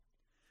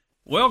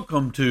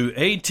Welcome to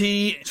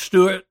A.T.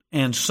 Stewart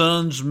and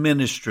Sons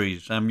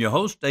Ministries. I'm your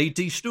host,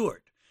 A.T.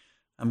 Stewart.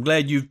 I'm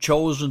glad you've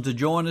chosen to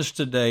join us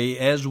today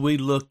as we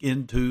look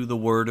into the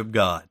Word of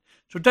God.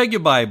 So take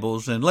your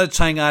Bibles and let's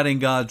hang out in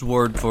God's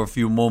Word for a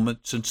few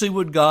moments and see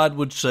what God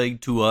would say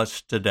to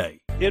us today.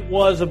 It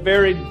was a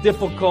very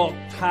difficult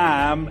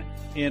time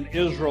in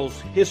Israel's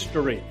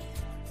history.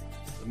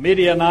 The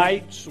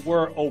Midianites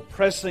were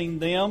oppressing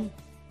them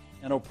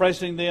and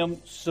oppressing them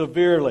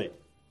severely.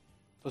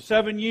 For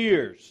 7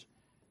 years,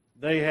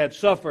 they had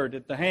suffered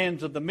at the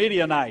hands of the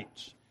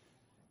Midianites.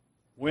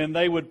 When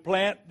they would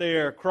plant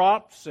their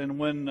crops and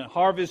when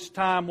harvest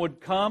time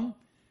would come,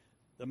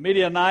 the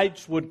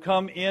Midianites would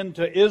come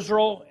into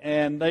Israel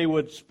and they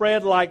would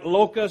spread like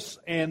locusts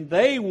and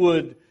they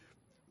would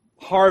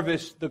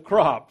harvest the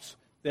crops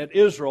that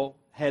Israel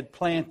had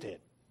planted.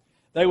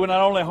 They would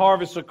not only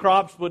harvest the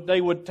crops, but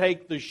they would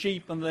take the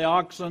sheep and the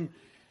oxen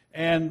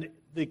and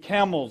the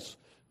camels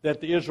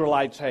that the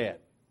Israelites had.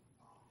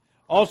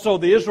 Also,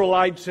 the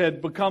Israelites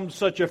had become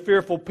such a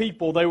fearful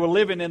people, they were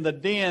living in the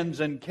dens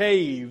and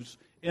caves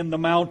in the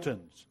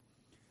mountains.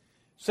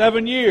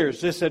 7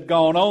 years this had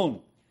gone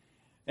on.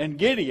 And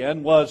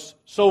Gideon was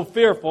so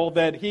fearful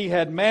that he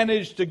had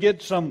managed to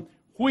get some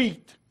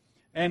wheat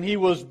and he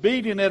was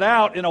beating it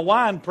out in a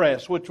wine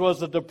press, which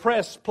was a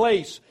depressed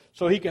place,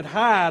 so he could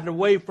hide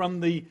away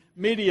from the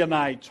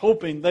Midianites,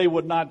 hoping they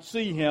would not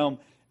see him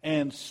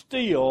and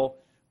steal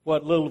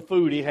what little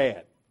food he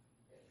had.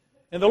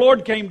 And the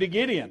Lord came to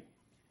Gideon.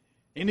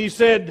 And he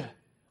said,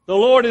 "The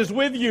Lord is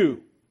with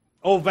you,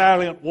 O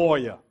valiant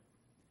warrior."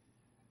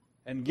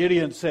 And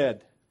Gideon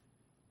said,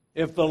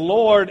 "If the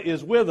Lord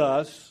is with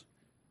us,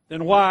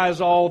 then why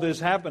is all this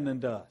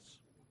happening to us?"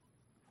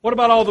 What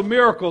about all the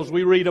miracles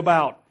we read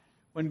about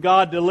when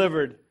God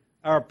delivered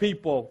our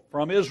people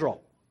from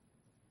Israel?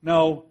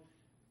 No,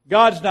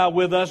 God's not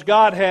with us.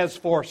 God has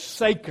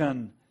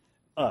forsaken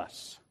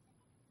us.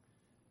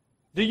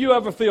 Do you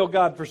ever feel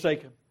God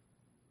forsaken?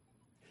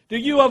 Do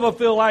you ever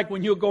feel like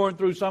when you're going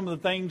through some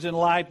of the things in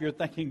life, you're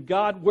thinking,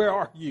 "God, where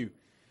are you?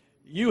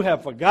 You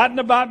have forgotten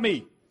about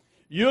me.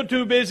 You're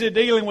too busy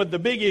dealing with the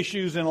big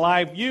issues in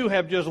life. You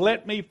have just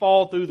let me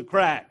fall through the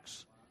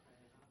cracks.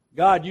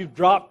 God, you've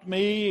dropped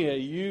me.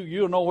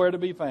 You're nowhere to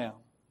be found.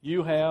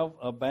 You have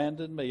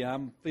abandoned me. I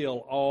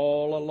feel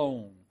all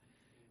alone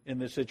in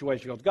this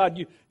situation." Because,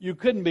 God, you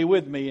couldn't be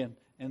with me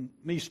and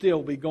me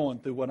still be going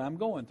through what I'm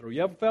going through.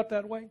 You ever felt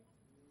that way?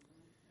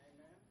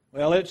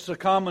 Well, it's a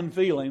common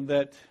feeling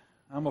that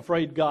I'm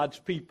afraid God's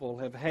people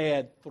have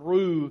had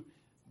through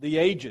the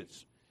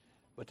ages.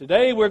 But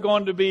today we're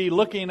going to be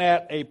looking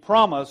at a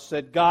promise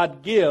that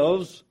God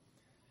gives,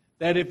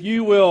 that if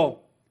you will,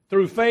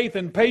 through faith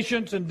and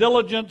patience and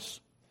diligence,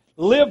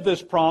 live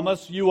this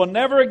promise, you will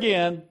never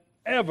again,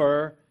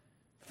 ever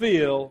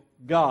feel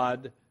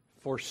God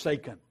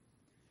forsaken.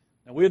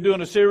 Now, we're doing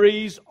a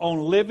series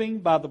on living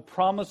by the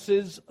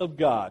promises of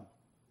God.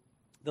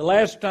 The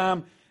last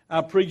time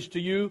I preached to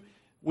you,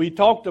 we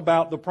talked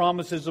about the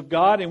promises of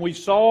God, and we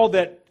saw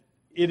that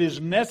it is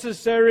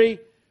necessary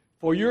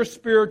for your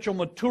spiritual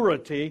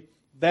maturity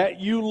that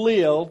you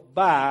live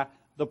by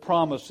the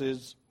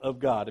promises of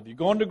God. If you're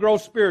going to grow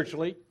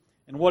spiritually,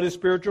 and what is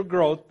spiritual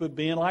growth but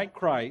being like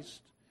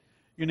Christ,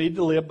 you need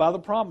to live by the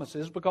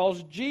promises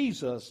because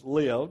Jesus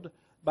lived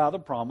by the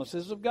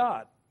promises of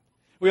God.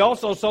 We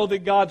also saw that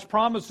God's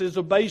promises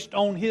are based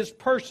on His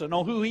person,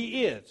 on who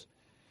He is.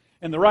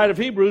 And the writer of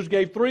Hebrews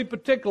gave 3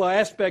 particular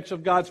aspects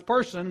of God's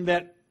person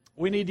that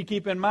we need to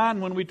keep in mind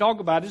when we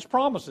talk about His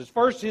promises.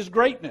 First, His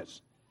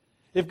greatness.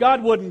 If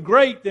God wasn't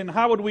great, then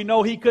how would we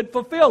know He could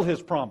fulfill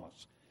His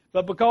promise?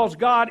 But because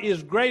God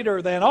is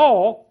greater than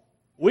all,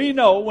 we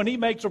know when He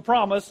makes a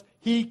promise,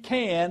 He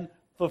can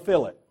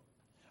fulfill it.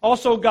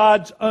 Also,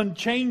 God's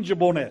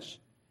unchangeableness.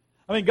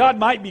 I mean, God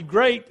might be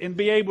great and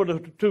be able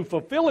to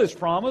fulfill His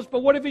promise,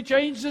 but what if He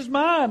changed His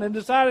mind and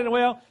decided,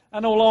 well,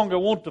 I no longer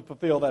want to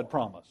fulfill that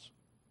promise?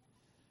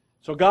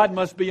 So God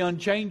must be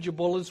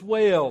unchangeable as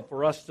well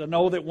for us to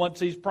know that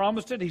once He's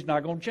promised it, He's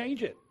not going to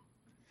change it.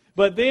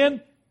 But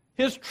then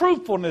His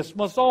truthfulness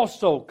must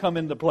also come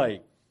into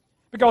play.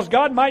 Because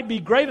God might be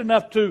great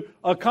enough to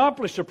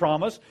accomplish a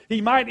promise.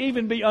 He might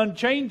even be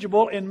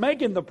unchangeable in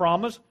making the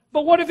promise.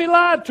 But what if He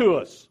lied to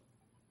us?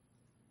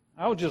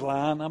 I was just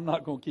lying. I'm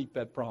not going to keep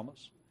that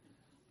promise.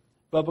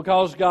 But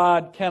because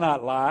God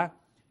cannot lie,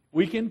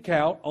 we can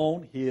count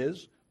on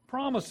His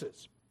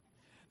promises.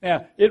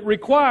 Now, it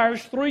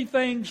requires 3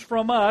 things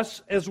from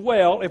us as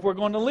well if we're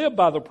going to live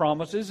by the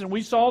promises, and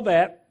we saw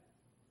that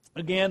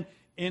again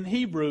in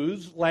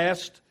Hebrews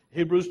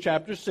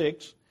chapter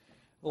 6,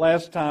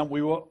 last time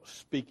we were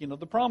speaking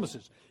of the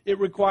promises. It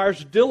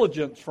requires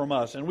diligence from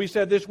us, and we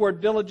said this word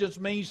diligence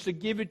means to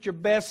give it your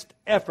best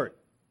effort.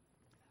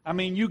 I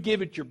mean, you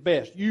give it your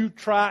best. You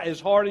try as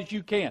hard as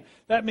you can.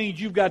 That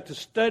means you've got to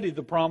study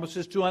the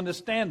promises to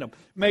understand them.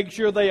 Make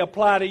sure they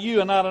apply to you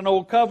and not an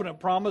old covenant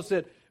promise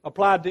that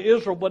applied to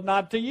Israel but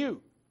not to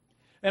you.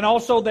 And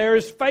also there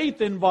is faith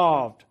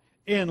involved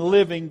in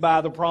living by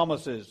the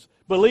promises,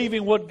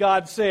 believing what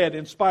God said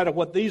in spite of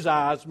what these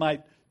eyes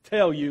might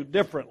tell you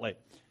differently.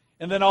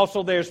 And then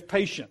also there's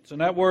patience,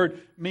 and that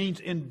word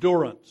means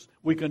endurance.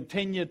 We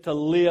continue to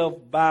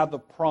live by the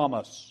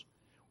promise,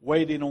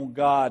 waiting on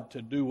God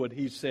to do what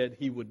He said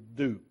He would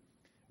do.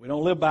 We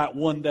don't live by it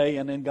one day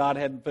and then God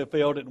hadn't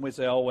fulfilled it and we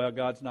say, oh, well,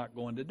 God's not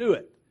going to do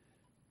it.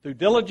 Through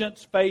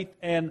diligence, faith,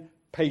 and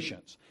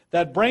patience.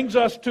 That brings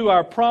us to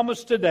our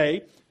promise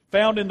today,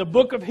 found in the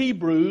book of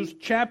Hebrews,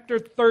 chapter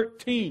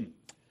 13.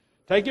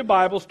 Take your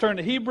Bibles, turn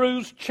to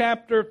Hebrews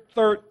chapter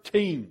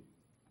 13.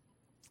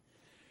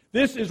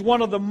 This is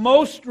one of the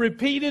most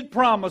repeated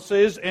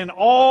promises in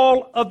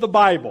all of the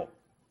Bible.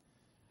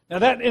 Now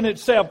that in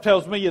itself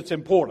tells me it's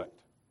important.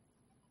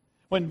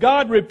 When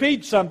God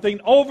repeats something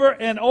over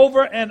and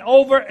over and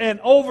over and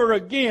over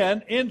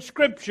again in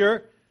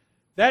Scripture,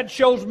 that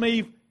shows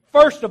me,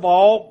 first of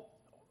all,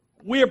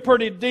 we're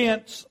pretty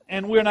dense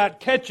and we're not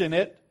catching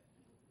it.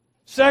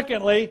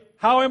 Secondly,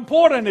 how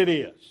important it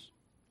is.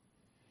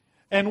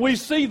 And we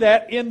see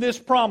that in this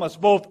promise.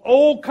 Both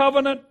Old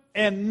Covenant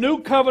and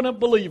New Covenant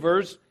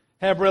believers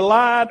have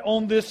relied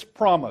on this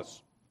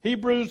promise.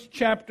 Hebrews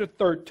chapter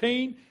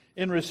 13,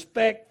 in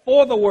respect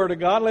for the Word of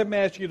God, let me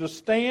ask you to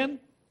stand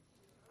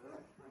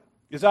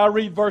as I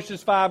read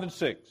verses 5 and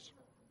 6.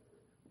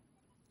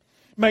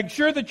 Make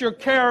sure that your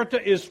character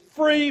is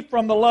free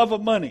from the love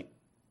of money,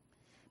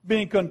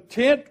 being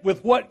content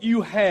with what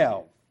you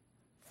have.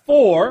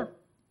 For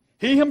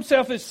He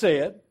Himself has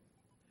said,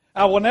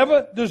 I will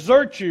never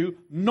desert you,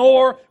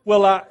 nor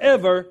will I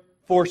ever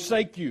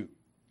forsake you.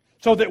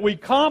 So that we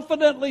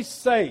confidently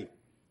say,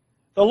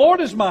 the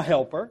Lord is my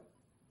helper.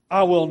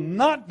 I will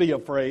not be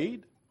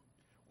afraid.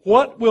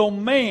 What will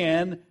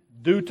man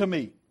do to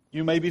me?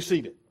 You may be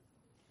seated.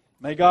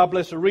 May God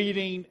bless the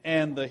reading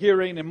and the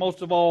hearing, and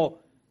most of all,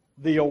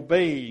 the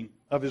obeying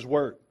of His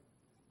Word.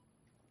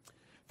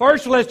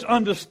 First, let's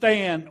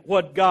understand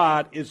what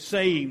God is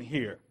saying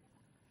here.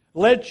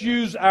 Let's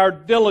use our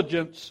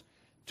diligence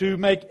to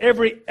make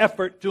every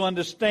effort to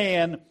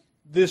understand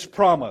this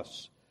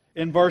promise.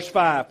 In verse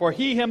 5, for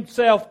He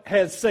Himself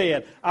has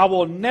said, I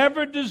will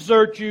never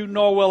desert you,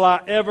 nor will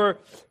I ever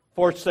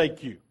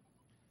forsake you.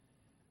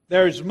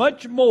 There is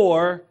much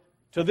more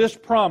to this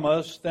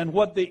promise than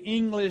what the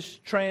English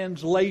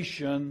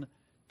translation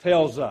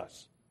tells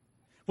us.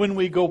 When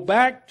we go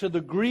back to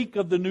the Greek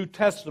of the New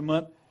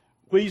Testament,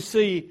 we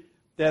see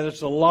that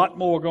there's a lot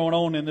more going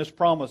on in this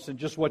promise than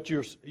just what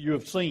you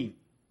have seen.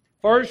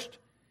 First,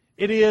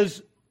 it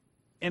is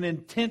an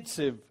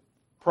intensive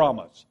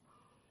promise.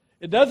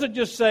 It doesn't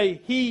just say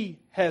He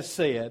has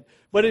said,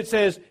 but it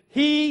says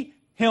He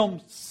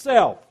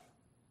Himself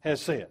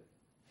has said.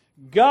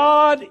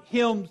 God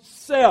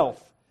Himself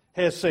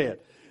has said.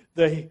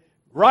 The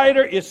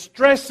writer is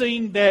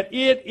stressing that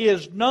it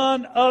is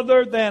none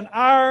other than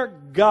our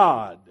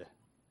God,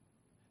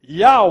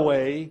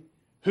 Yahweh,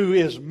 who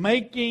is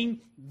making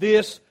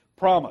this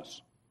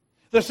promise.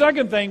 The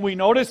second thing we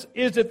notice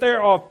is that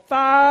there are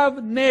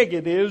 5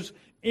 negatives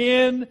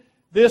in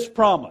this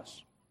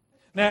promise.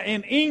 Now,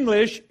 in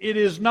English, it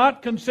is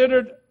not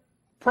considered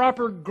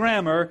proper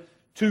grammar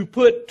to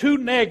put 2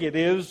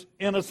 negatives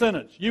in a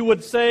sentence. You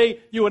would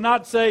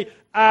not say,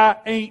 I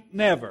ain't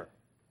never.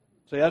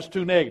 See, that's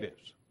 2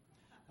 negatives.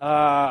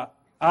 I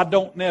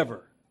don't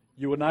never.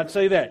 You would not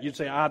say that. You'd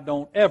say, I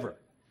don't ever.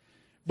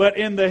 But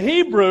in the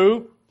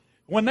Hebrew,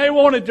 when they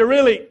wanted to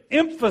really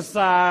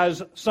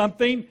emphasize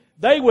something,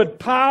 they would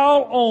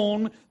pile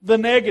on the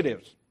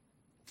negatives.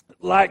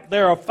 Like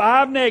there are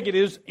 5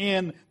 negatives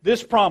in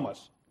this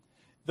promise.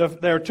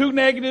 There are 2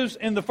 negatives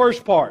in the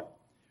first part.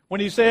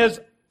 When He says,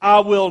 I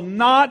will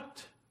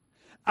not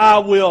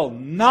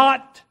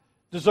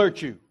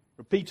desert you.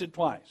 Repeats it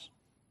twice.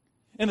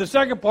 In the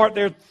second part,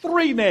 there are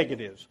 3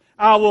 negatives.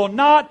 I will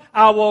not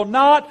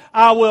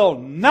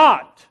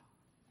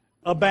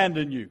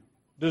abandon you,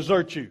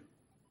 desert you.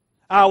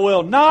 I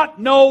will not,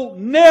 no,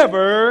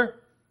 never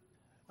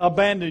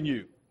abandon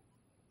you.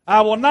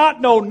 I will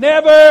not, no,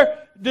 never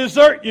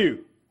desert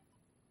you.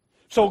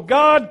 So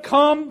God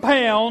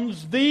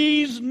compounds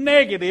these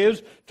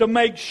negatives to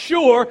make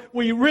sure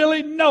we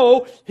really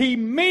know He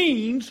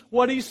means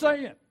what He's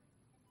saying.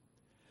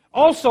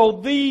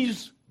 Also,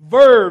 these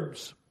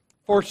verbs,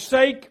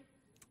 forsake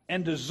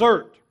and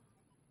desert,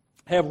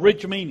 have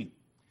rich meaning.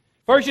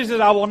 First He says,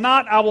 I will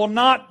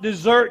not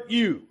desert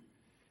you.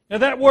 Now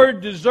that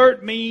word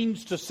desert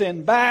means to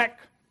send back,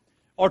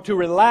 or to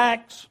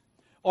relax,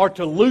 or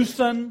to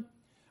loosen,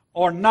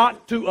 or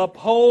not to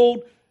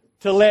uphold,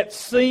 to let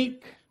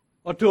sink,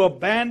 or to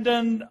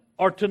abandon,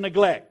 or to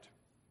neglect.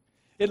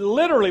 It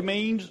literally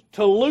means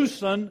to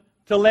loosen,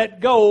 to let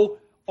go,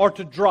 or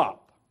to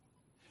drop.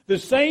 The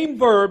same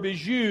verb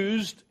is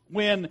used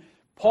when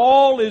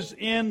Paul is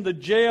in the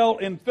jail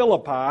in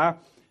Philippi,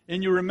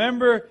 and you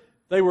remember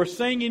they were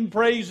singing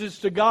praises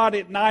to God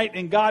at night,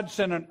 and God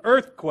sent an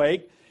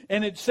earthquake,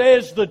 and it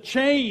says the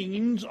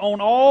chains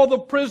on all the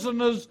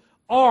prisoners'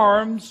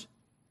 arms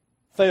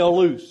fell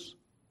loose,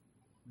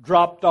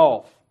 dropped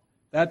off.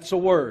 That's the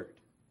word.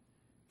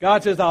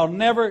 God says, I'll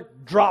never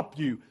drop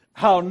you.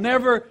 I'll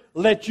never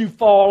let you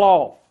fall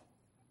off.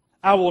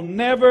 I will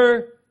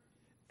never,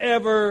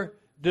 ever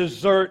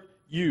desert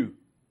you.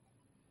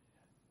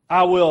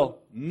 I will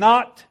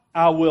not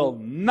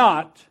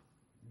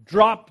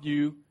drop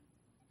you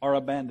or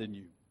abandon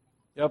you.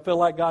 You ever feel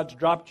like God's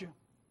dropped you?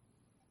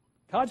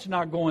 God's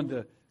not going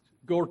to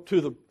go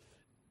to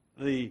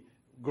the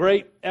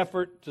great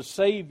effort to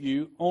save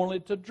you only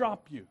to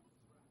drop you.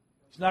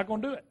 He's not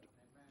going to do it.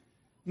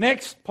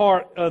 Next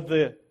part of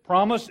the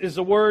promise is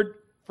the word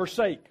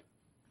forsake.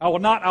 I will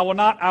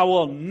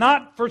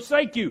not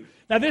forsake you.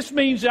 Now this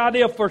means the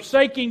idea of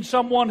forsaking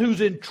someone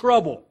who's in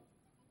trouble.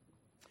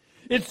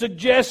 It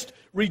suggests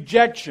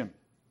rejection,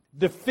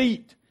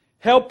 defeat,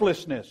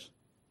 helplessness,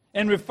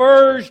 and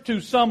refers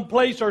to some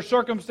place or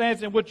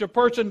circumstance in which a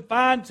person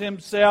finds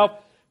himself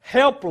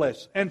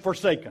helpless and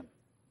forsaken.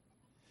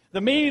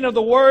 The meaning of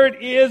the word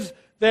is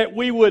that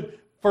we would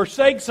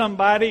forsake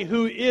somebody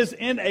who is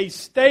in a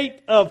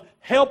state of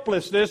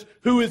helplessness,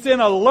 who is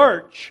in a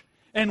lurch,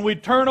 and we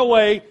turn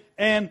away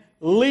and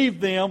leave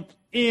them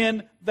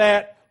in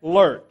that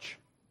lurch.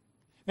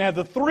 Now,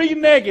 the three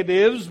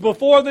negatives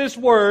before this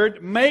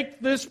word make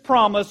this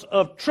promise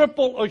of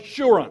triple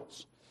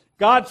assurance.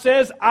 God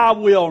says, I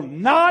will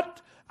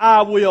not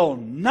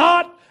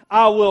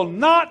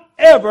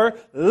ever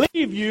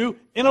leave you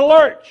in a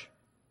lurch.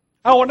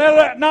 I will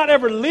not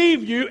ever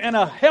leave you in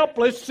a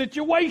helpless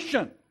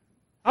situation.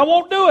 I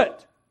won't do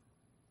it.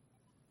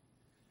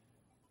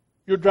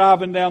 You're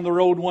driving down the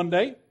road one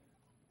day,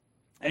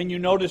 and you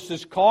notice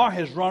this car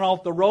has run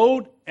off the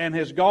road and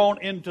has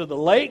gone into the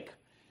lake,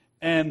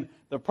 and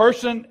the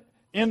person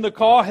in the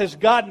car has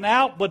gotten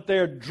out, but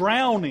they're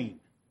drowning.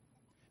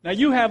 Now,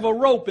 you have a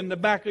rope in the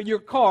back of your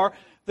car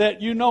that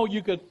you know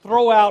you could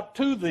throw out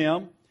to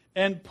them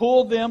and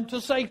pull them to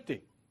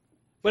safety.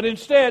 But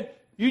instead,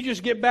 you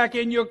just get back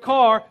in your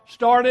car,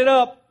 start it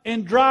up,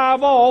 and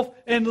drive off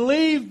and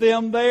leave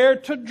them there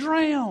to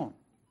drown.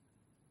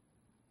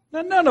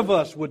 Now, none of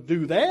us would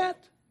do that.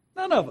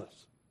 None of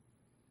us.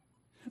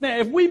 Now,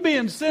 if we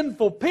being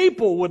sinful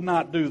people would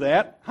not do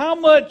that, how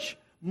much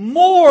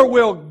more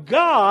will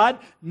God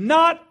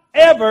not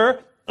ever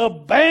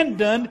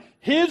abandon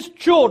His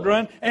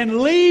children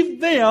and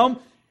leave them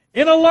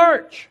in a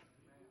lurch?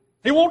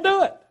 He won't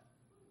do it.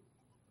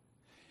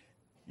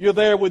 You're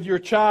there with your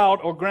child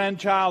or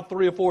grandchild,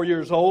 3 or 4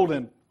 years old,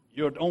 and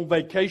you're on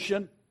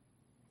vacation,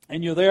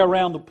 and you're there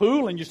around the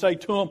pool, and you say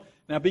to them,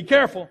 now be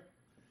careful.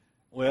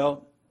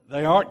 Well,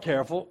 they aren't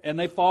careful, and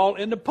they fall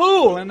in the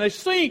pool, and they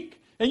sink,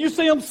 and you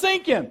see them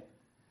sinking.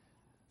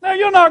 Now,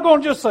 you're not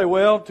going to just say,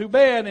 well, too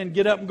bad, and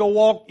get up and go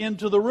walk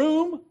into the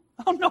room.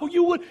 Oh, no,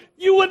 you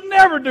would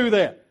never do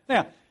that.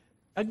 Now,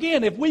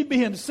 again, if we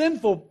being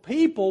sinful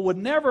people would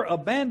never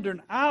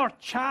abandon our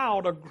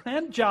child or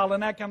grandchild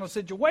in that kind of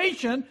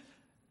situation,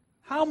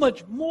 how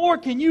much more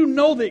can you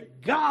know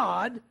that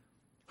God,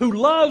 who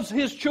loves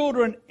His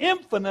children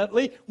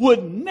infinitely,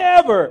 would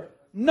never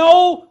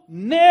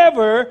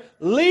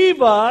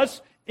leave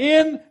us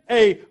in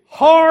a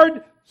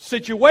hard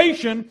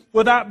situation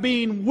without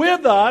being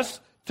with us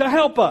to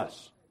help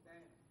us.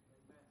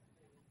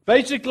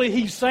 Basically,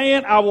 He's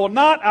saying, I will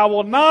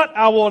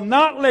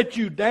not let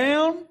you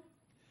down,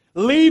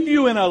 leave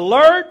you in a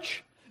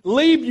lurch,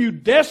 leave you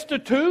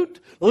destitute,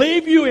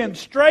 leave you in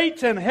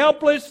straits and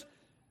helpless,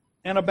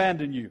 and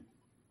abandon you.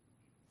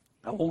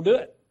 I won't do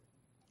it.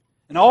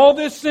 And all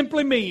this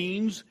simply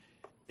means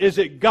is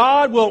that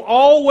God will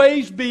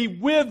always be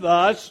with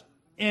us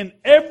in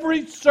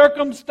every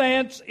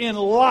circumstance in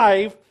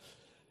life,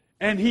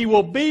 and He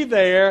will be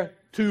there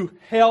to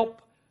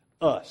help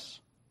us.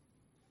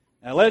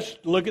 Now let's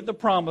look at the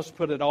promise,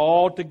 put it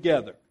all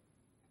together.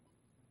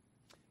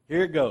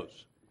 Here it goes.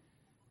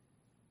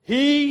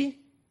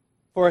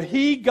 For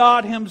He,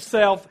 God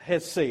Himself,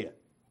 has said,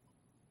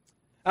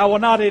 I will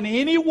not in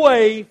any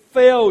way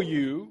fail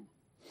you,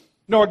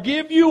 nor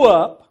give you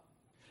up,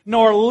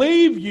 nor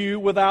leave you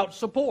without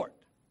support.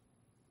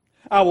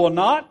 I will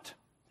not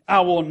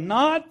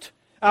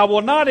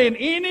in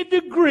any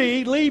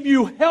degree leave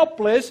you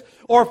helpless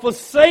or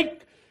forsake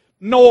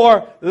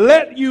nor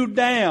let you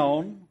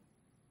down,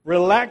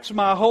 relax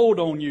my hold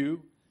on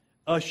you,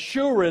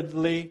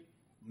 assuredly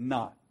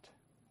not.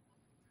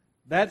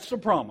 That's the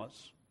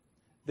promise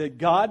that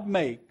God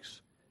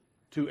makes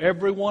to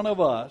every one of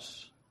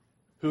us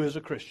who is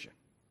a Christian.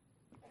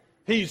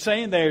 He's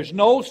saying there's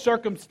no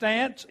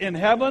circumstance in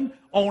heaven,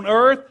 on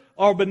earth,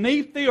 or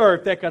beneath the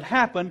earth that could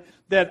happen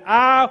that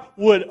I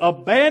would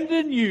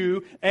abandon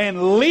you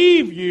and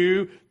leave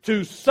you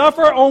to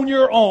suffer on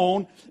your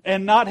own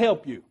and not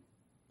help you.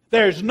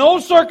 There's no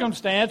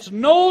circumstance,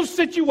 no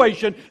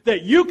situation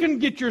that you can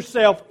get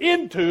yourself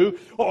into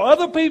or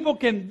other people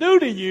can do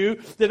to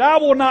you that I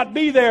will not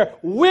be there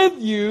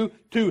with you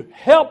to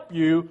help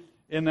you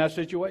in that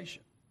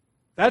situation.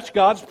 That's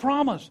God's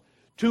promise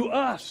to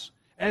us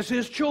as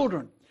His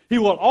children. He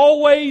will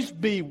always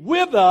be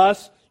with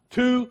us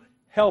to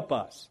help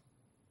us.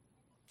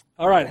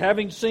 All right,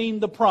 having seen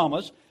the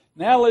promise,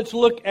 now let's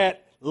look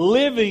at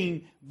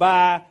living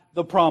by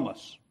the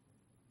promise,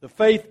 the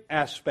faith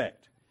aspect.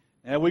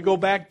 Now we go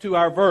back to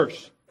our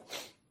verse.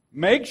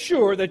 Make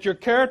sure that your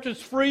character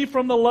is free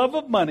from the love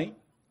of money,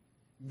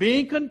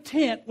 being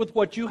content with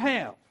what you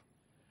have.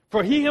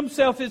 For He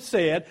Himself has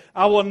said,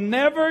 I will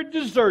never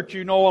desert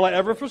you, nor will I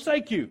ever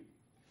forsake you.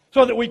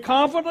 So that we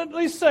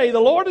confidently say, the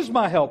Lord is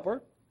my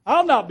helper.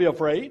 I'll not be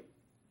afraid.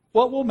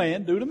 What will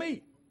man do to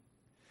me?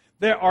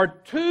 There are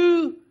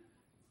two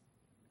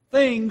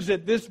things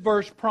that this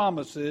verse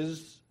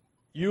promises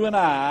you and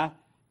I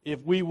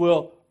if we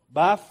will,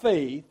 by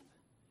faith,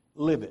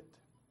 live it.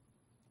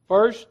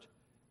 First,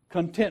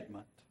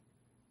 contentment.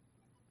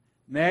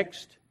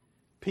 Next,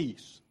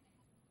 peace.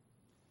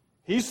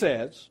 He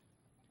says,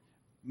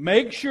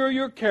 make sure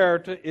your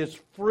character is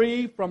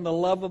free from the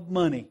love of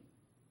money,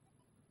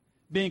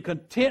 being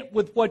content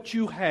with what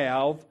you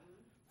have,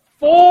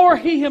 for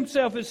He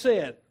Himself has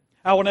said,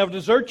 I will never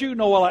desert you,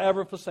 nor will I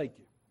ever forsake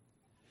you.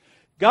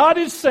 God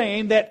is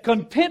saying that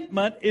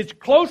contentment is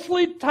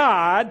closely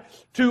tied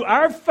to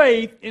our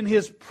faith in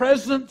His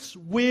presence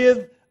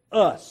with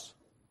us.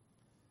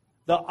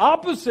 The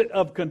opposite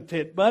of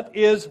contentment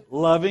is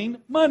loving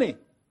money.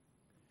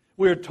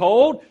 We're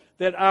told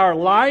that our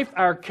life,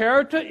 our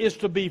character, is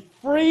to be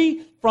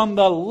free from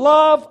the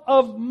love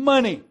of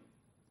money.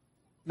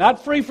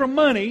 Not free from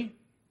money,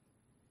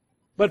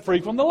 but free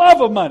from the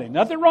love of money.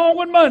 Nothing wrong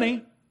with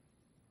money.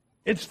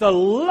 It's the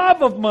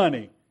love of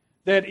money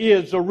that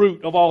is the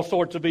root of all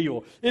sorts of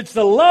evil. It's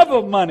the love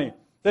of money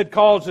that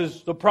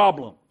causes the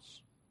problems.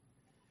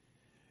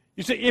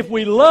 You see, if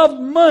we love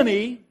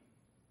money,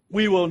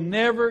 we will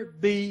never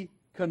be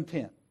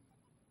content.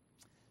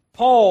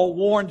 Paul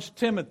warns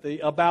Timothy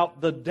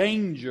about the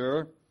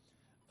danger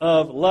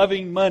of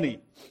loving money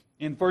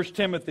in 1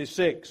 Timothy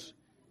 6.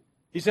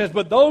 He says,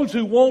 but those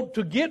who want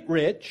to get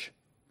rich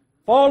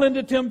fall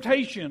into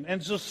temptation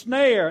and a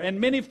snare and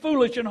many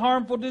foolish and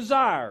harmful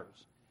desires,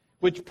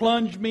 which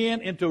plunge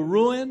men into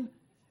ruin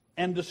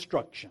and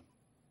destruction.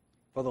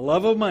 For the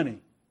love of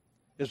money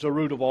is the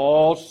root of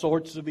all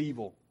sorts of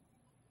evil.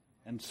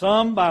 And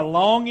some, by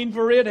longing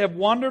for it, have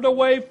wandered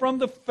away from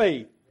the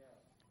faith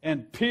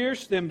and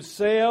pierced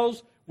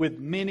themselves with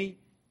many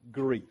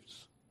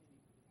griefs.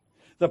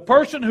 The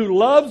person who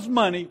loves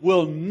money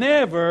will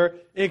never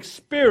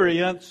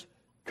experience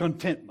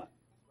contentment.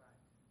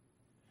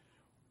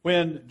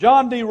 When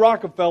John D.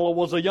 Rockefeller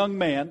was a young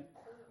man,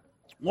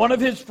 one of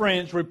his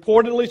friends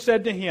reportedly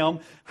said to him,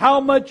 how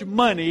much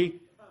money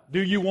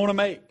do you want to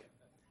make?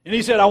 And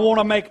he said, I want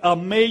to make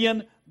 $1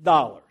 million.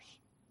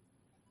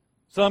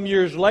 Some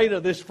years later,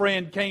 this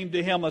friend came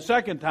to him a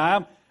second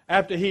time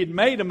after he had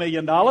made $1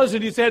 million,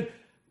 and he said,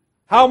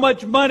 how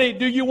much money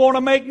do you want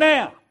to make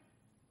now?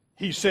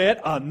 He said,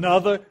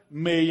 another $1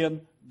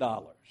 million.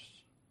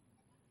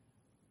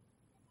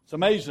 It's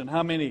amazing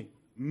how many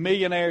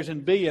millionaires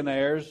and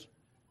billionaires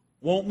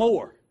want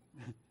more.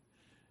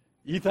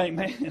 You think,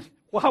 man,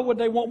 why would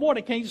they want more?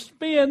 They can't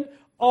spend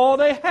all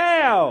they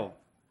have.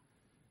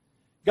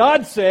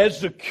 God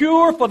says the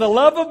cure for the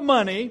love of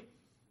money,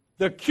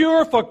 the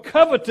cure for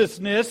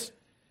covetousness,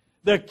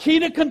 the key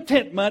to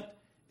contentment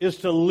is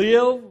to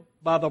live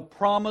by the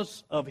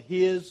promise of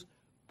His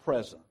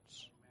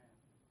presence.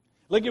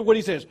 Look at what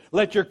He says.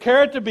 Let your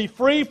character be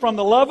free from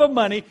the love of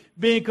money,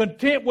 being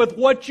content with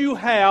what you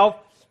have,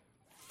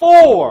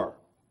 for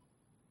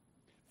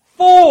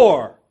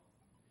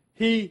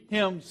He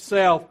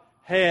Himself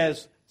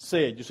has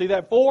said. You see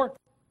that for?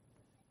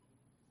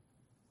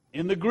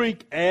 In the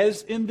Greek,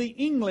 as in the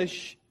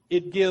English,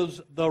 it gives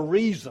the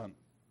reason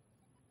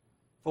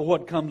for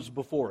what comes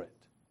before it.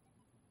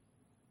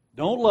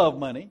 Don't love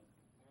money.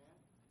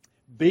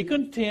 Be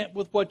content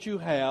with what you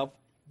have,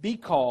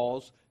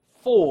 because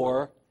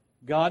for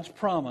God's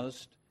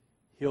promised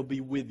He'll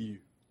be with you.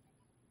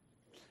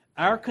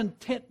 Our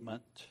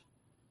contentment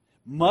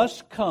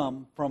must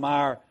come from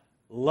our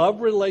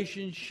love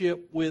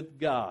relationship with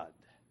God.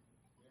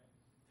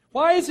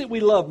 Why is it we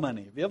love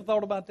money? Have you ever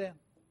thought about that?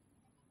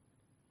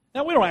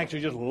 Now, we don't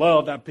actually just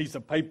love that piece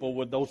of paper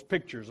with those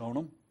pictures on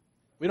them.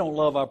 We don't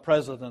love our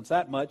presidents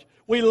that much.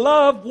 We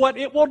love what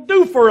it will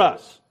do for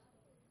us.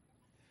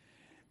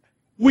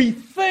 We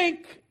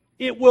think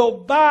it will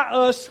buy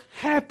us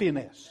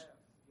happiness.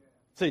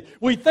 See,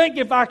 we think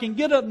if I can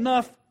get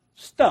enough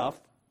stuff,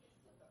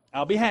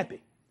 I'll be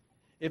happy.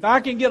 If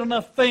I can get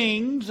enough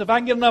things, if I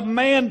can get enough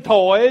man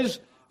toys,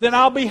 then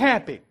I'll be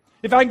happy.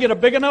 If I can get a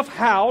big enough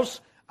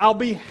house, I'll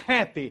be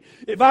happy.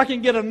 If I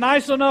can get a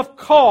nice enough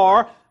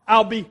car,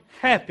 I'll be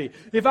happy.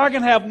 If I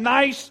can have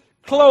nice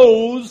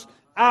clothes,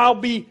 I'll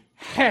be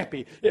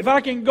happy. If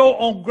I can go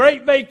on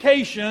great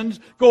vacations,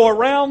 go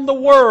around the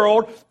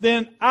world,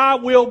 then I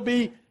will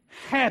be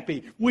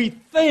happy. We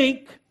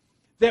think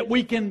that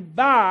we can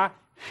buy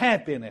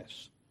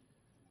happiness.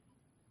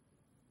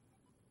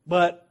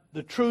 But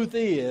the truth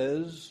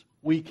is,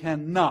 we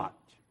cannot.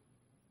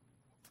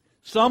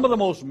 Some of the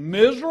most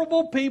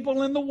miserable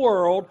people in the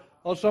world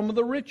are some of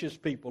the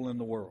richest people in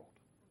the world.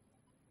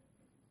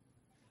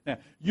 Now,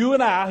 you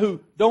and I, who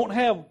don't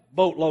have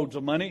boatloads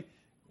of money,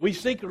 we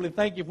secretly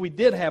think if we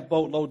did have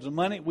boatloads of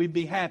money, we'd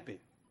be happy.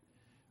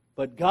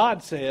 But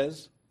God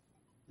says,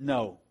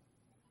 no,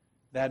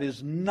 that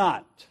is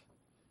not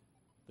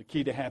the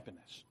key to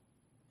happiness.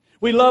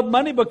 We love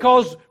money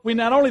because we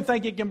not only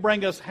think it can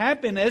bring us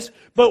happiness,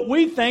 but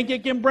we think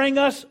it can bring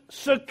us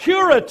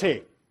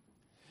security.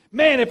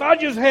 Man, if I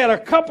just had a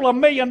couple of $1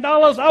 million,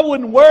 I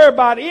wouldn't worry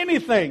about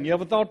anything. You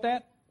ever thought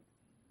that?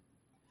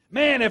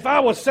 Man, if I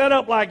was set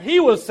up like he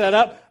was set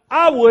up,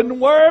 I wouldn't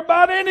worry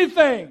about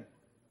anything.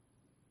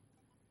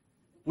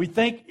 We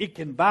think it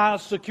can buy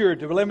us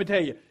security. But let me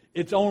tell you,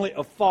 it's only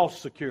a false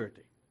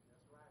security.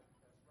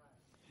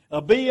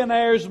 A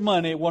billionaire's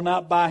money will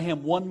not buy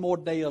him one more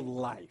day of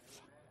life.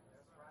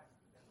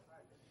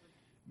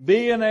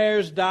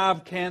 Billionaires die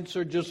of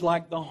cancer just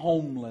like the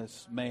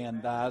homeless man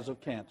dies of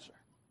cancer.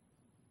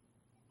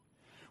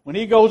 When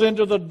he goes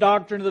into the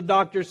doctor and the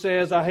doctor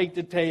says, I hate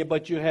to tell you,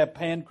 but you have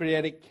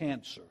pancreatic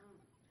cancer.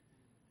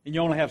 And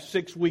you only have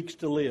 6 weeks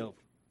to live.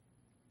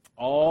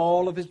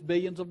 All of his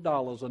billions of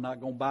dollars are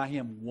not going to buy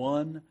him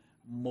one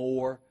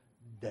more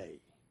day.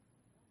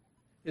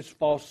 It's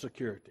false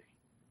security.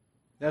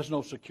 There's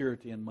no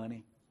security in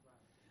money.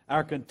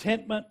 Our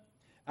contentment,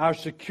 our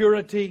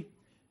security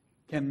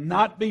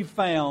cannot be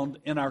found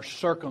in our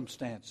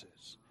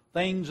circumstances.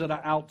 Things that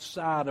are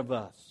outside of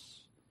us.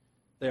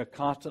 They are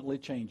constantly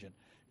changing.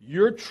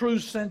 Your true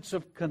sense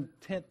of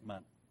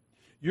contentment,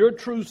 your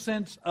true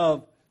sense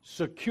of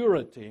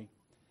security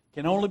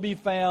can only be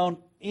found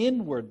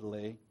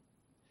inwardly,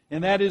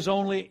 and that is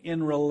only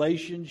in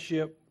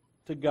relationship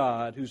to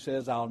God, who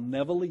says, I'll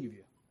never leave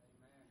you.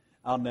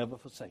 I'll never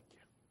forsake you.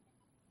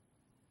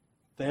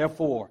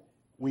 Therefore,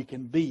 we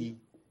can be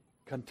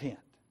content.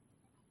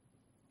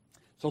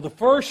 So the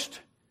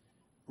first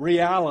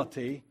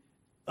reality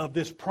of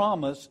this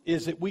promise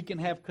is that we can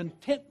have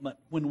contentment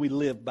when we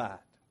live by it.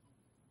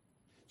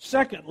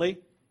 Secondly,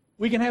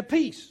 we can have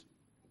peace.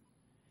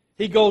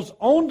 He goes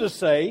on to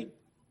say,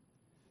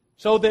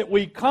 so that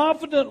we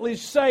confidently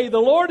say, the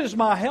Lord is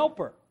my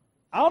helper.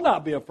 I'll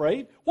not be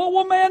afraid. What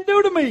will man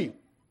do to me?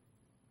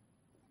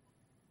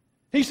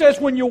 He says,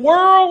 when your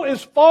world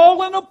is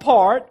falling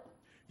apart,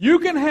 you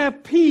can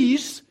have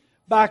peace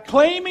by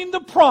claiming the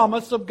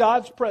promise of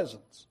God's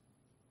presence.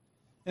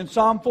 In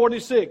Psalm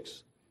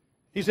 46,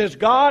 he says,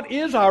 God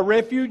is our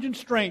refuge and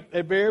strength,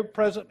 a very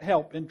present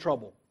help in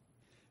trouble.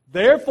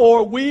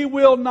 Therefore, we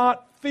will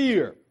not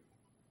fear,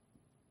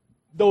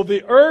 though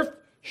the earth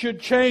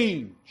should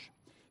change,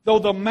 though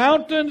the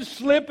mountains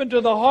slip into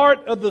the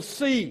heart of the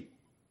sea,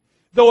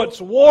 though its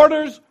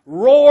waters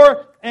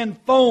roar and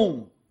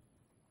foam,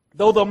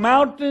 though the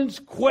mountains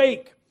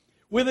quake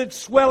with its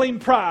swelling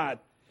pride,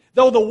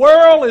 though the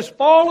world is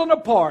falling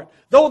apart,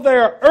 though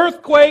there are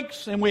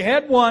earthquakes, and we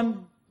had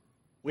one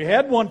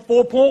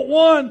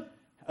 4.1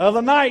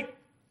 other night.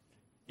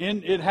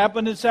 It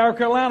happened in South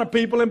Carolina.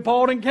 People in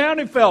Paulding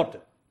County felt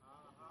it.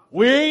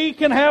 We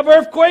can have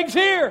earthquakes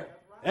here.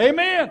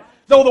 Amen.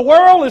 Though the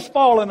world is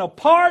falling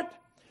apart,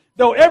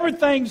 though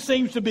everything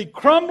seems to be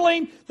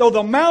crumbling, though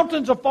the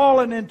mountains are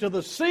falling into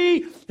the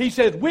sea, he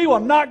says we are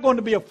not going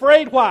to be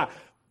afraid. Why?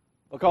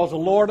 Because the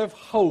Lord of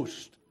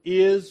hosts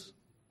is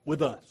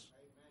with us.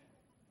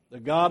 The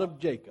God of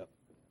Jacob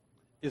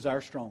is our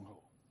stronghold.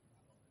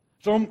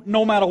 So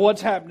no matter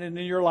what's happening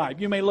in your life,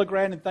 you may look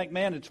around and think,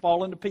 man, it's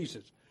falling to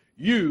pieces.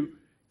 You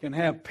can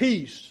have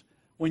peace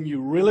when you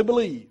really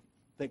believe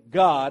that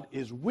God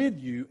is with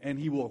you and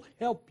He will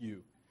help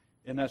you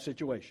in that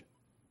situation.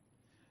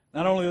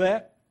 Not only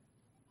that,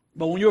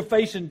 but when you're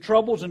facing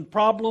troubles and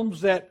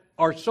problems that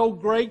are so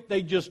great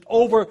they just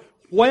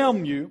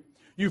overwhelm you,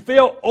 you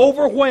feel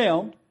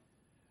overwhelmed,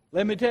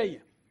 let me tell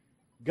you,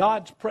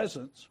 God's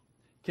presence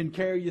can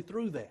carry you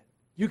through that.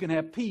 You can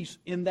have peace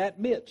in that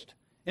midst.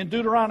 In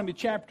Deuteronomy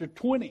chapter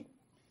 20,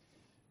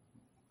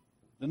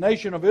 the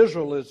nation of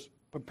Israel is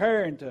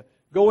preparing to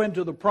go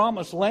into the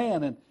promised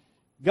land, and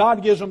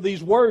God gives them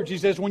these words. He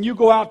says, when you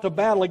go out to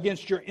battle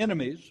against your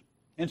enemies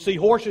and see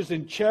horses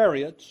and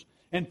chariots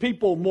and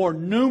people more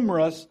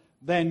numerous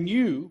than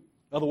you,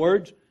 in other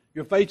words,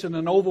 you're facing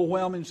an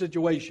overwhelming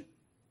situation.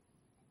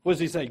 What does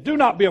he say? Do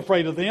not be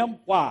afraid of them.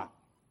 Why?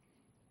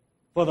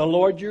 For the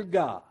Lord your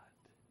God,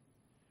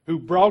 who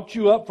brought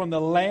you up from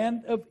the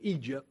land of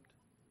Egypt,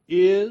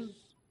 is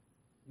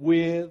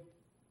with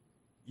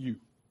you.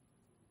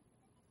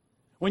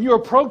 When you're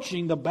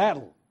approaching the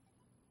battle,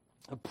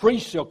 a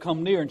priest shall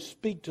come near and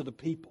speak to the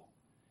people.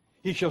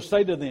 He shall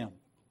say to them,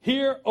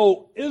 Hear,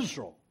 O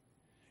Israel,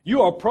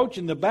 you are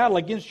approaching the battle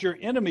against your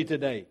enemy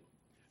today.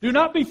 Do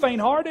not be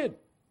faint-hearted.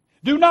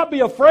 Do not be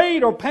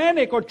afraid or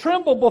panic or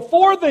tremble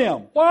before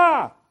them.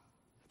 Why?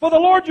 For the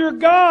Lord your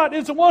God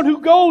is the one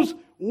who goes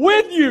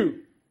with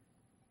you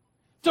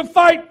to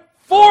fight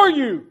for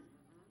you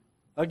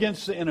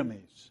against the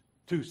enemies,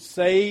 to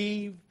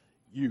save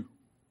you.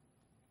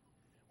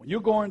 When you're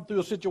going through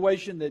a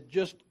situation that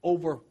just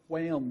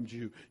overwhelms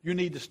you, you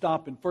need to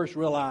stop and first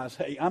realize,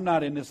 hey, I'm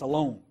not in this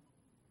alone.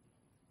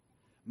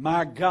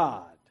 My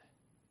God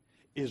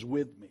is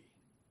with me.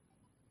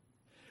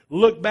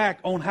 Look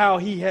back on how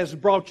He has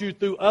brought you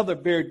through other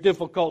very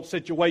difficult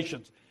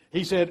situations.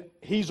 He said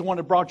He's the one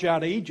that brought you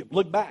out of Egypt.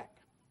 Look back.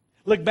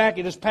 Look back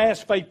at His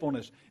past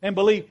faithfulness and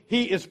believe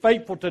He is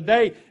faithful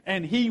today,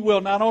 and He will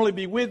not only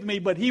be with me,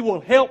 but He will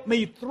help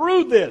me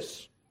through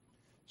this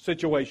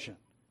situation.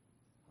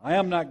 I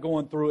am not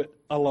going through it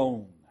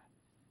alone.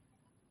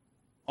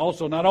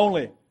 Also, not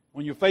only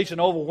when you're facing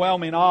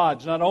overwhelming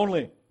odds, not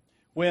only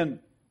when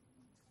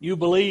you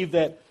believe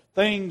that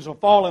things are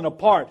falling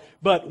apart,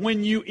 but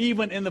when you,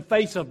 even in the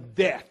face of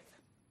death,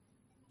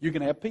 you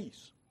can have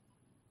peace,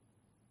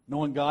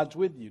 knowing God's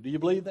with you. Do you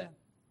believe that?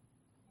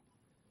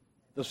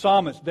 The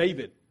psalmist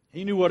David,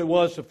 he knew what it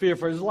was to fear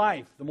for his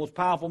life. The most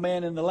powerful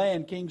man in the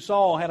land, King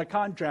Saul, had a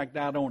contract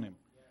out on him.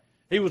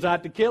 He was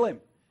out to kill him.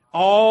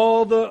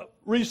 All the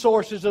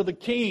resources of the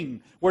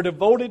king were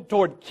devoted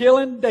toward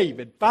killing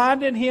David,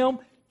 finding him,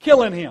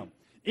 killing him.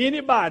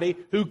 Anybody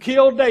who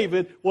killed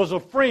David was a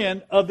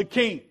friend of the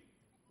king.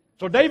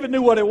 So David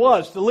knew what it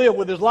was to live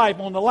with his life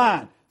on the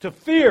line, to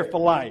fear for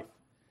life.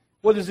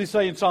 What does he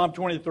say in Psalm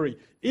 23?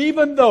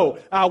 Even though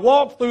I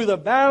walk through the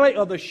valley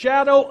of the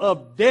shadow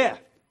of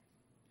death,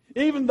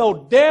 even though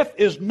death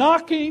is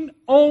knocking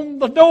on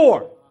the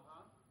door,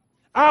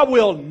 I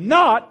will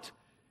not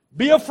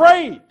be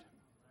afraid.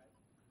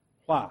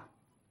 Why?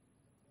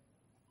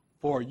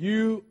 For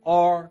you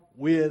are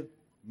with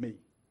me.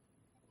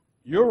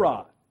 Your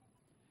rod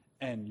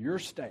and your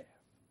staff,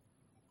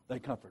 they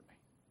comfort me.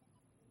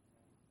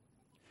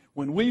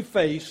 When we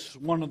face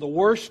one of the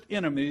worst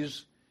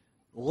enemies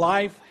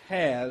life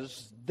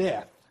has,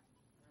 death,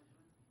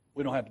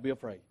 we don't have to be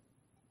afraid.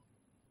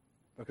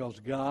 Because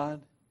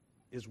God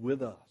is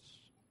with us.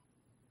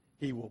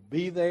 He will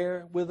be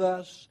there with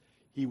us.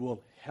 He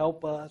will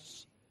help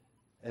us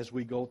as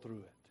we go through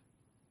it.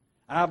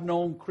 I've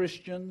known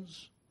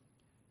Christians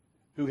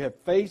who have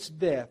faced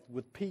death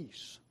with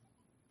peace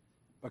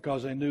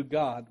because they knew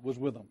God was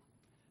with them.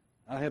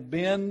 I have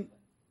been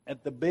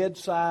at the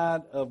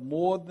bedside of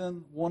more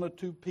than one or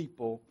two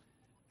people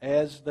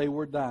as they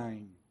were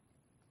dying,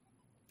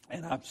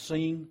 and I've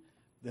seen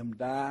them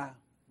die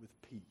with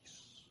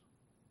peace.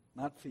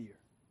 Not fear,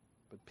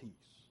 but peace.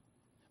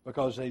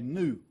 Because they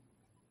knew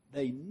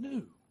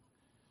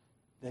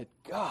that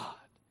God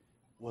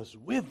was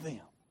with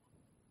them,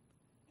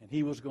 and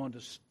He was going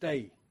to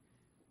stay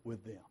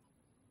with them.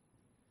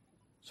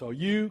 So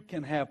you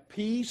can have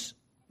peace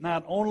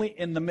not only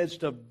in the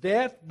midst of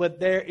death, but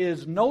there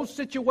is no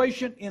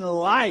situation in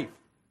life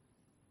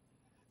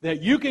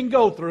that you can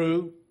go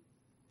through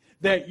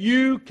that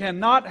you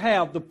cannot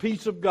have the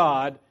peace of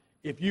God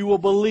if you will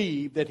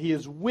believe that He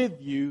is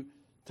with you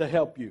to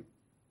help you.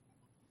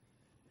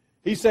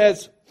 He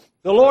says,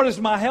 the Lord is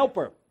my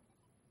helper.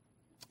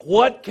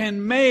 What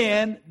can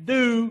man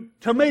do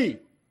to me?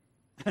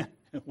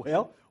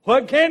 Well,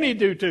 what can He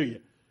do to you?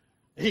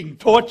 He can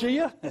torture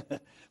you.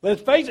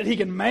 Let's face it, He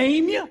can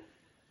maim you.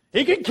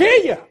 He can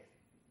kill you.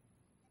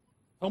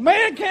 So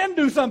man can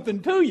do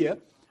something to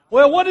you.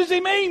 Well, what does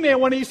He mean then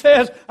when He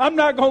says, I'm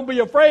not going to be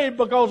afraid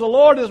because the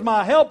Lord is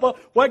my helper?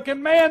 What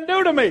can man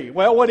do to me?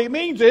 Well, what He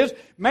means is,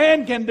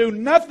 man can do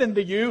nothing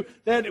to you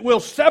that will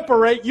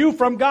separate you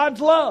from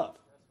God's love,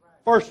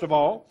 first of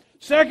all.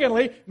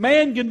 Secondly,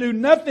 man can do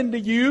nothing to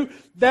you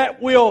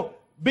that will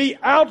be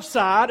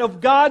outside of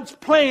God's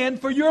plan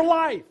for your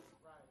life.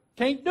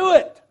 Can't do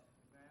it.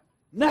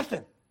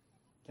 Nothing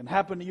can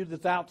happen to you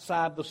that's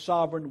outside the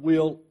sovereign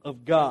will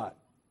of God.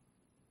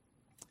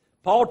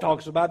 Paul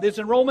talks about this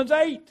in Romans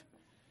 8.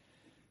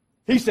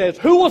 He says,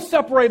 who will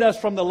separate us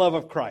from the love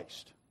of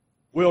Christ?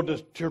 Will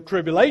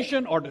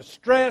tribulation or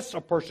distress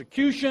or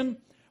persecution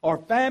or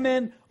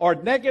famine or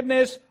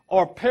nakedness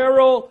or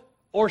peril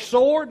or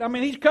sword? I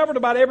mean, he's covered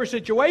about every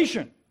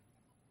situation.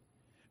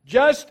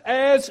 Just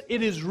as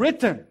it is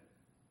written,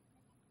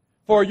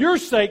 for your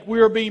sake we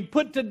are being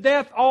put to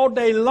death all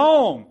day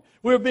long.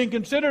 We are being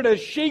considered as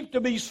sheep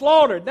to be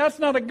slaughtered. That's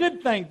not a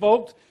good thing,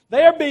 folks.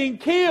 They're being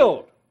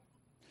killed.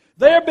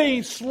 They're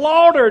being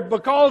slaughtered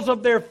because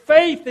of their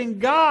faith in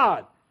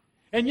God.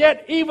 And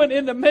yet, even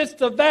in the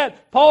midst of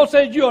that, Paul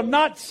says you are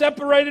not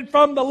separated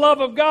from the love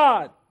of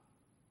God.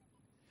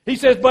 He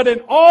says, but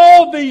in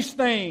all these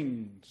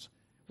things,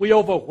 we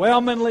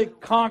overwhelmingly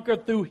conquer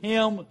through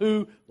Him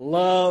who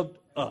loved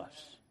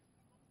us.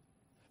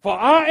 For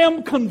I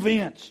am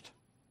convinced.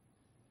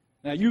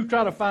 Now, you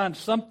try to find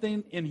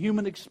something in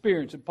human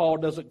experience that Paul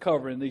doesn't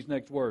cover in these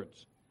next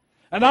words.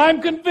 And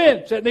I'm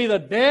convinced that neither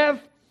death,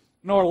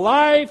 nor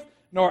life,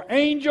 nor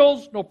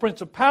angels, nor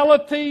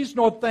principalities,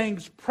 nor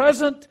things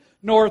present,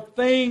 nor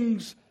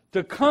things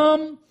to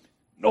come,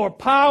 nor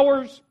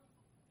powers,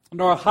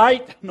 nor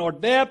height, nor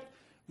depth,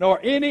 nor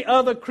any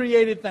other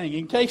created thing.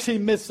 In case he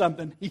missed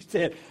something, he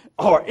said,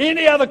 or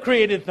any other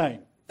created thing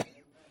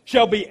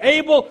shall be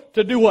able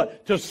to do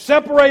what? To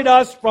separate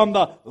us from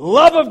the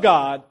love of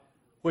God,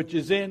 which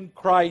is in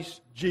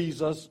Christ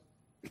Jesus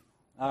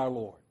our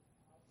Lord.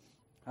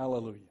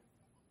 Hallelujah.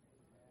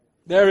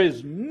 There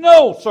is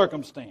no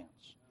circumstance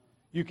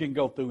you can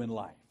go through in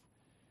life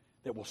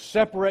that will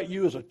separate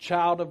you as a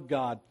child of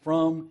God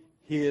from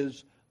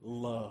His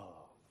love.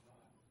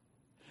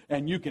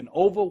 And you can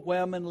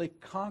overwhelmingly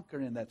conquer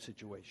in that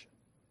situation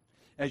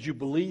as you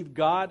believe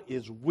God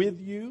is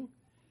with you,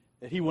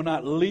 that He will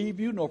not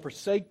leave you nor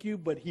forsake you,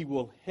 but He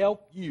will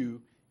help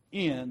you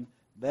in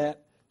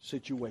that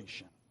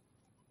situation.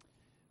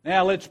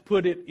 Now let's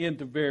put it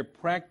into very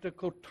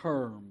practical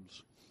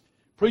terms.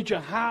 Preacher,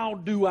 how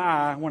do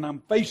I, when I'm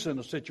facing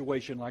a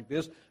situation like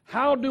this,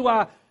 how do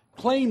I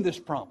claim this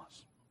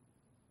promise?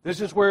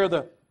 This is where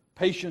the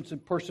patience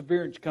and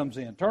perseverance comes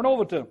in. Turn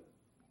over to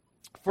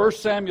 1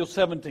 Samuel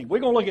 17. We're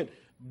going to look at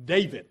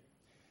David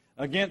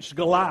against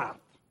Goliath.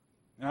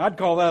 Now, I'd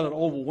call that an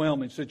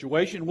overwhelming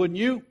situation, wouldn't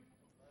you?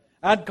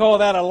 I'd call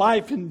that a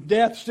life and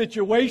death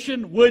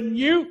situation, wouldn't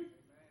you?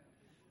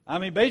 I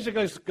mean,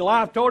 basically,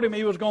 Goliath told him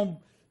he was going to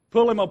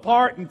pull him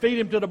apart and feed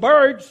him to the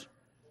birds.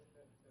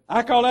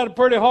 I call that a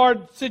pretty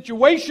hard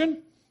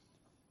situation.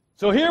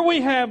 So here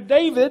we have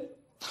David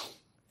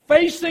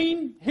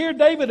facing,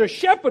 David, a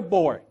shepherd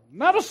boy,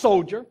 not a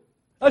soldier,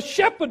 a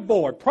shepherd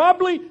boy,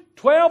 probably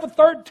 12 or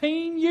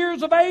 13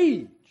 years of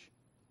age.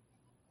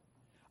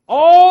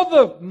 All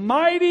the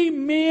mighty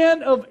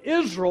men of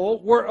Israel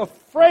were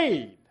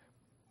afraid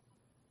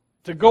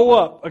to go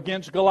up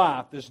against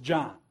Goliath, this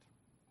giant.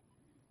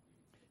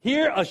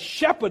 Here, a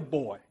shepherd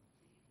boy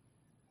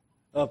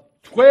of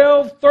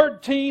 12,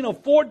 13, or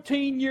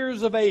 14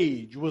 years of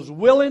age was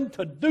willing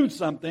to do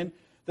something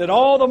that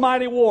all the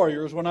mighty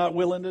warriors were not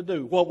willing to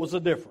do. What was the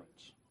difference?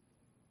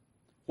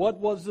 What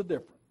was the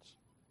difference?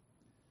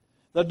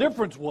 The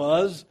difference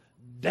was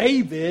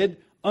David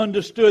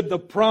understood the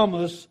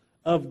promise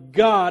of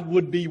God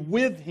would be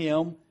with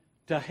him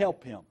to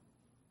help him.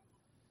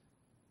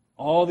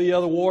 All the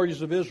other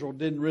warriors of Israel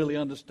didn't really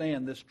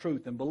understand this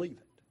truth and believe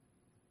it.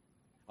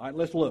 All right,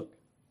 let's look.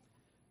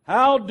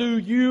 How do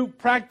you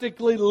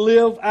practically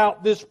live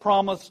out this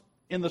promise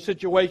in the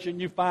situation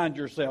you find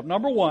yourself?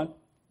 Number one,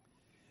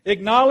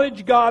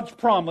 acknowledge God's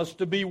promise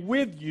to be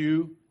with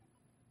you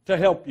to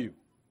help you.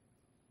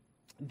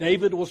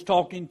 David was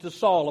talking to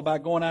Saul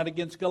about going out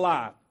against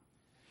Goliath.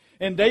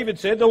 And David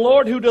said, "The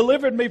Lord who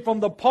delivered me from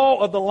the paw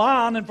of the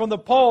lion and from the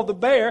paw of the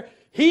bear,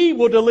 He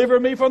will deliver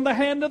me from the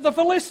hand of the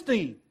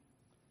Philistine."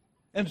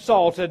 And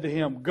Saul said to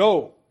him,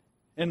 "Go,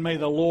 and may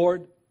the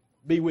Lord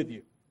be with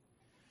you."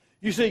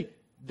 You see,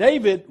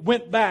 David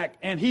went back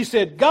and he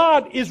said,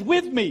 God is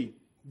with me.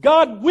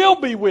 God will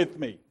be with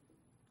me,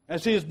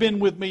 as He has been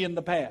with me in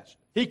the past.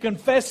 He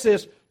confessed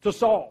this to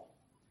Saul.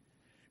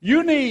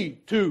 You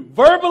need to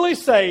verbally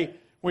say,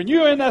 when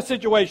you're in that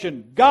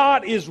situation,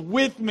 God is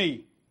with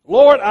me.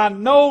 Lord, I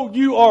know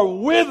You are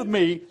with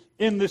me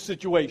in this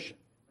situation.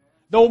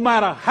 No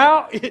matter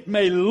how it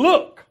may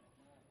look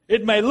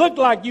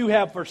like You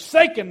have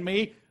forsaken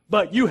me,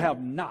 but You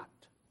have not.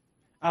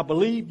 I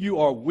believe You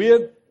are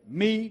with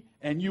me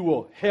and You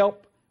will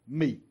help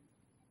me.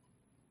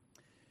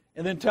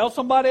 And then tell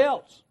somebody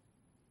else.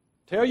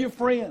 Tell your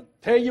friend,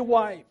 tell your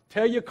wife,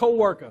 tell your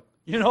coworker.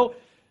 You know,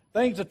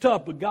 things are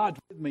tough, but God's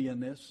with me in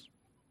this.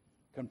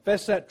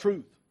 Confess that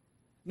truth.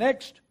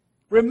 Next,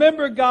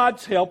 remember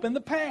God's help in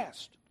the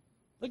past.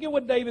 Look at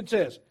what David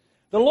says.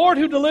 The Lord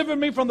who delivered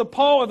me from the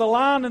paw of the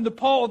lion and the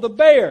paw of the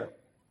bear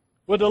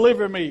will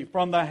deliver me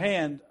from the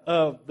hand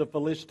of the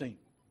Philistine.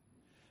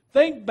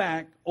 Think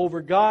back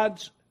over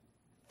God's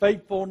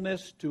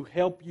faithfulness to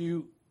help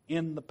you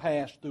in the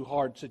past through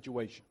hard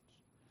situations.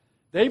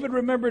 David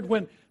remembered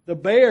when the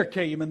bear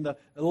came and the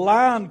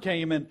lion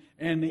came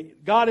and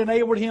God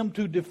enabled him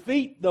to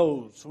defeat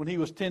those when he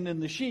was tending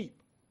the sheep.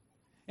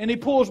 And he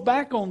pulls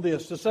back on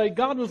this to say,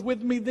 God was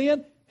with me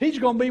then, He's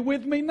going to be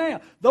with me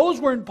now. Those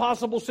were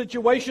impossible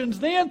situations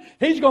then.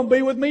 He's going to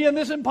be with me in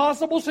this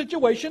impossible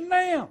situation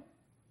now.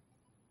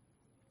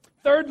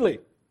 Thirdly,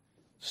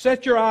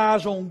 set your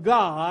eyes on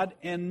God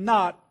and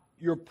not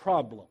your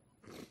problem.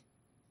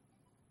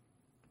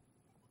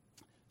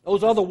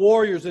 Those other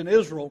warriors in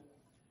Israel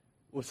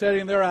were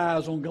setting their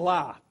eyes on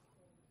Goliath.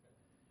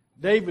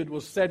 David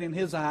was setting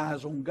his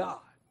eyes on God.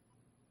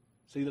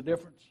 See the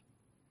difference?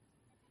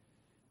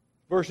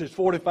 Verses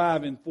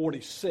 45 and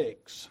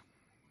 46.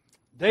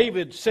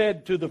 David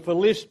said to the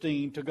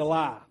Philistine, to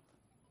Goliath,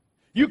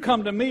 "You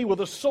come to me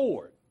with a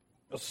sword,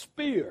 a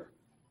spear,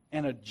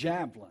 and a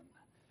javelin.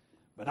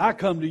 But I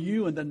come to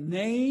you in the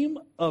name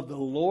of the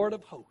Lord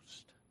of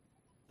hosts,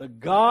 the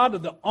God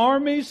of the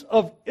armies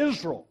of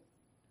Israel,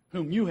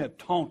 whom you have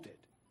taunted.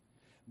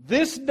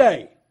 This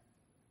day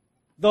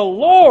the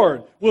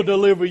Lord will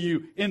deliver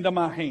you into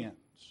my hands,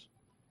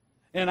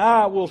 and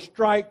I will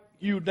strike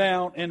you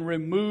down and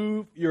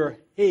remove your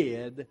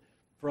head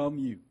from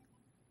you."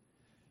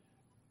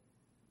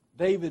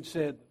 David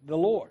said, the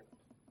Lord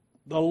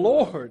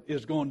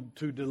is going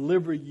to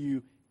deliver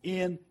you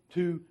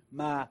into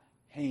my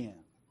hands.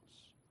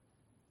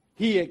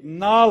 He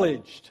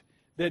acknowledged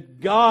that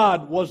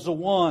God was the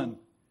one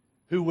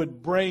who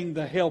would bring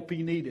the help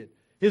he needed.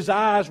 His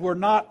eyes were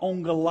not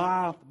on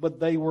Goliath, but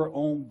they were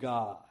on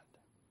God.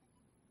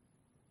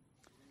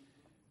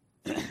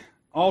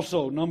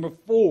 Also, number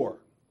 4,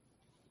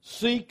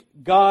 seek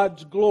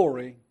God's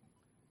glory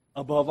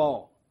above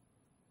all.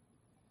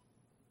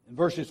 In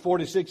verses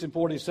 46 and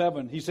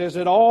 47, he says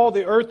that all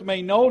the earth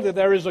may know that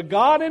there is a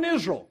God in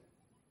Israel.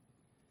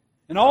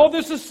 And all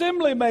this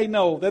assembly may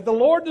know that the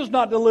Lord does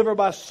not deliver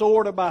by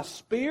sword or by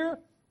spear,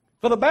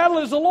 for the battle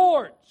is the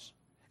Lord's,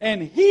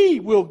 and He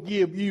will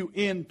give you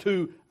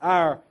into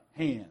our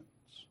hands.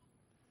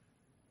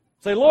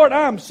 Say, Lord,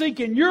 I'm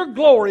seeking your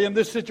glory in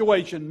this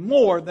situation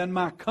more than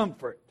my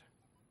comfort.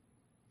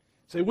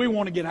 See, we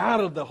want to get out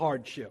of the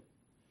hardship.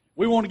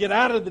 We want to get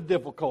out of the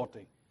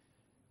difficulty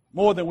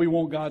more than we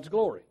want God's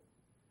glory.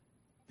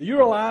 Do you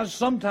realize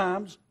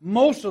sometimes,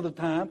 most of the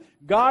time,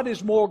 God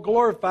is more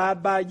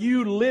glorified by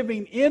you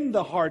living in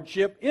the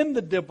hardship, in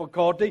the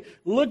difficulty,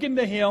 looking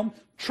to Him,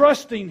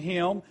 trusting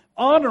Him,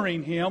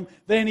 honoring Him,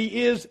 than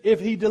He is if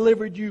He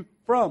delivered you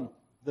from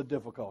the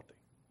difficulty.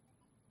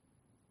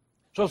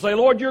 So say,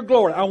 Lord, your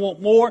glory, I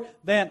want more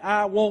than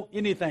I want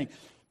anything.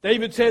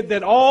 David said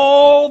that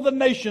all the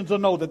nations will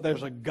know that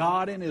there's a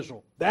God in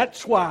Israel.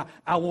 That's why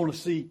I want to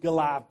see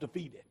Goliath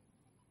defeated.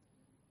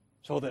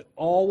 So that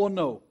all will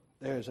know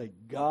there's a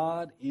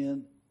God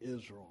in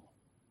Israel.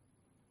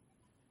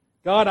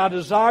 God, I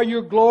desire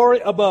your glory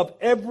above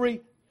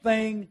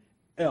everything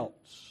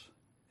else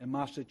in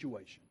my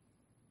situation.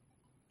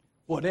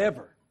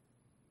 Whatever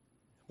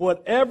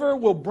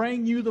will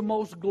bring you the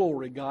most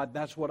glory, God,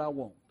 that's what I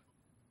want.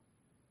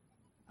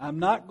 I'm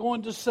not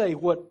going to say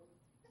what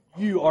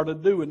you are to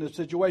do in this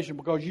situation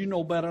because you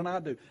know better than I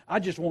do. I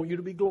just want you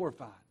to be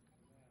glorified.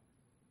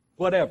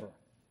 Whatever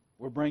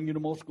will bring you the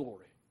most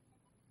glory.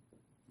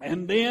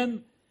 And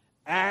then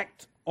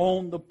act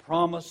on the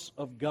promise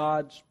of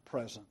God's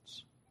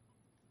presence.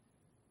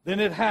 Then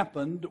it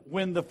happened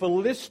when the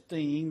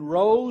Philistine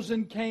rose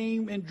and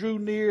came and drew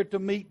near to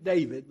meet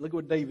David. Look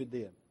what David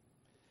did.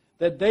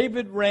 That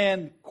David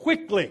ran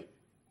quickly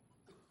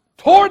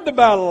toward the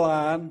battle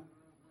line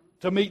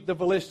to meet the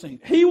Philistine.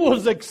 He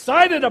was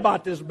excited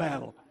about this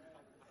battle.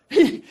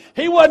 He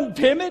wasn't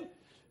timid.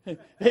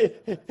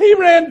 He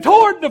ran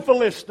toward the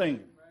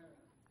Philistine.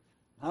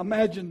 I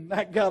imagine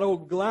that got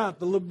old Goliath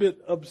a little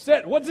bit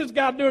upset. What's this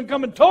guy doing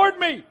coming toward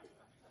me?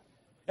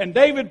 And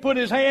David put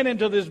his hand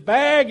into this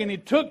bag and he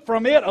took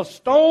from it a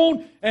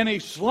stone and he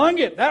slung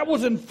it. That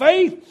was in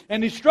faith.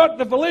 And he struck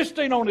the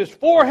Philistine on his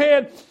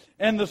forehead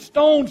and the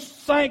stone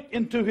sank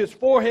into his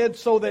forehead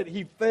so that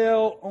he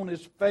fell on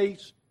his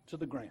face to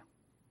the ground.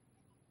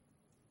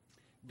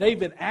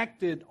 David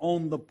acted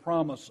on the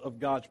promise of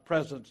God's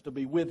presence to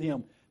be with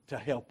him, to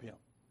help him.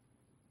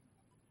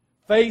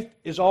 Faith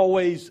is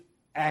always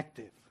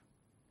active.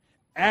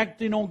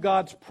 Acting on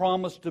God's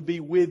promise to be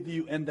with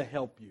you and to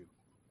help you.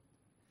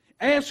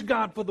 Ask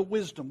God for the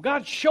wisdom.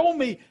 God, show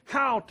me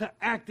how to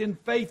act in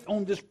faith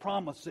on this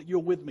promise that you're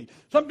with me.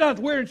 Sometimes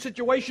we're in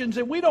situations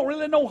and we don't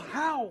really know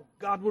how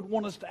God would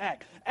want us to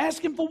act.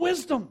 Ask Him for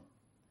wisdom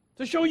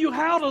to show you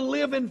how to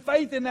live in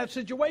faith in that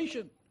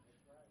situation.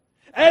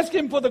 Ask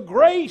Him for the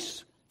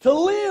grace to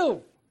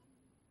live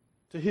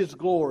to His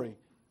glory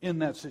in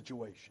that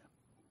situation.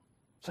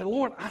 Say,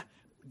 Lord,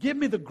 give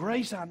me the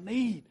grace I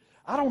need.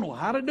 I don't know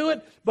how to do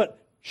it, but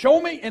show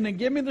me and then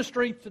give me the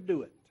strength to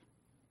do it.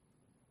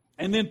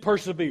 And then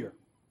persevere.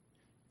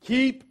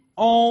 Keep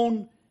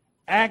on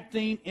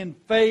acting in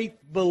faith,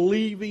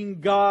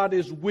 believing God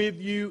is with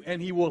you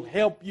and He will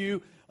help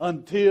you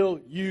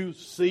until you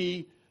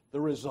see the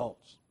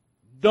results.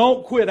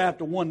 Don't quit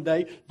after one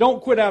day.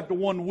 Don't quit after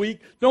 1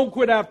 week. Don't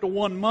quit after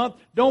 1 month.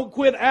 Don't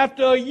quit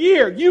after a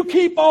year. You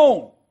keep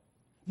on.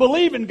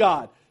 Believe in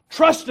God.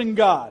 Trust in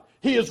God.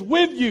 He is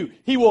with you.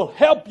 He will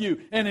help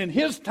you. And in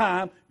His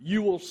time,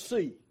 you will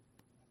see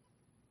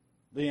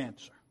the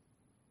answer.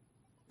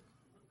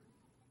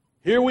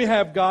 Here we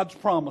have God's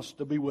promise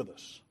to be with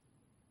us.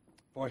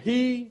 For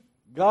He,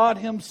 God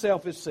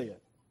Himself, has said,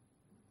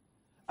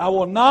 I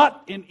will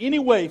not in any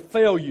way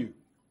fail you,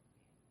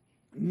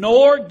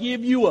 nor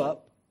give you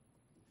up,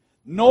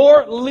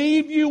 nor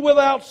leave you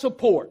without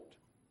support.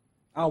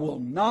 I will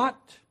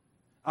not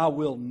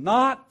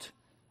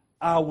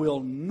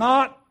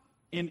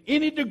in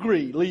any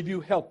degree leave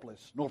you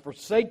helpless, nor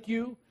forsake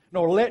you,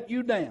 nor let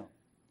you down,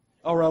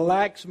 or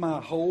relax my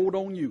hold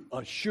on you.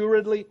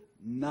 Assuredly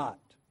not.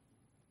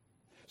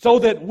 So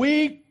that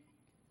we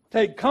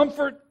take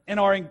comfort and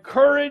are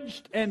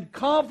encouraged and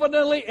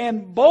confidently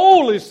and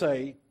boldly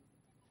say,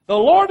 the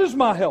Lord is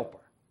my helper.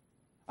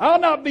 I'll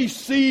not be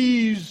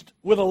seized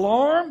with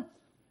alarm.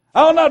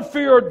 I'll not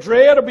fear or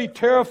dread or be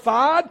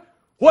terrified.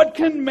 What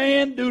can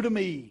man do to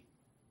me?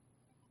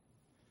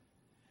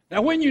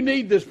 Now, when you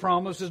need this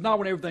promise is not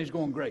when everything's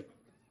going great.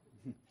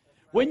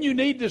 When you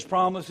need this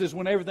promise is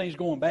when everything's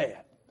going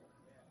bad.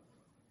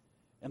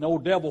 And the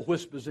old devil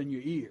whispers in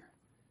your ear,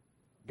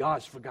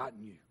 God's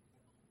forgotten you.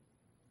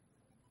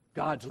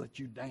 God's let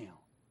you down.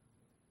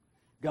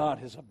 God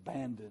has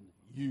abandoned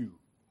you.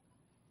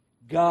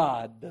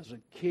 God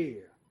doesn't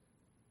care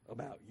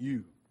about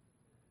you.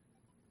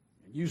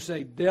 And you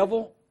say,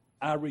 devil,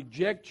 I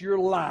reject your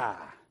lie,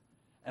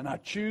 and I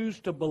choose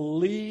to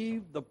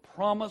believe the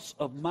promise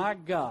of my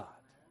God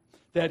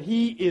that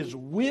He is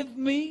with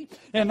me,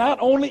 and not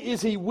only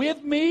is He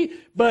with me,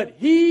 but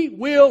He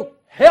will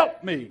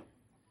help me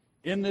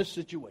in this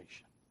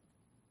situation.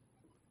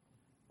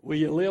 Will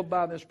you live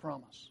by this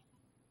promise?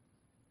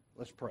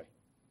 Let's pray.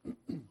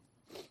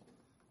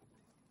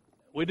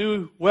 We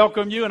do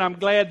welcome you, and I'm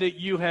glad that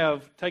you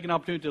have taken an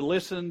opportunity to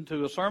listen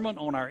to a sermon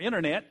on our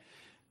internet.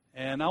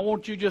 And I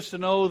want you just to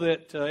know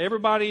that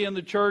everybody in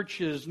the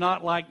church is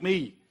not like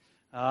me.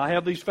 I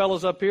have these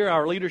fellows up here,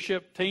 our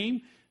leadership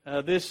team.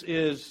 This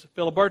is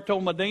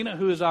Filiberto Medina,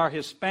 who is our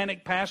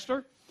Hispanic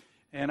pastor.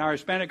 And our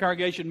Hispanic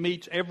congregation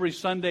meets every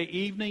Sunday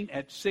evening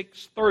at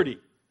 6:30.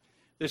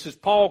 This is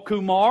Paul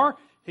Kumar.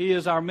 He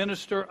is our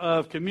Minister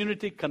of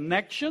Community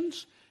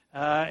Connections.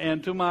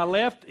 And to my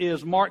left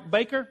is Mark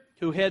Baker,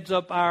 who heads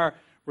up our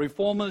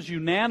Reformers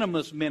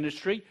Unanimous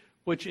Ministry,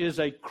 which is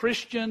a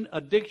Christian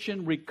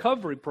addiction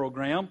recovery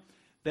program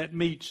that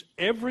meets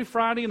every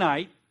Friday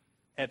night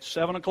at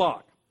 7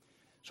 o'clock.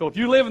 So if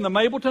you live in the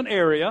Mableton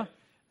area,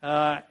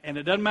 and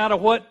it doesn't matter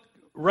what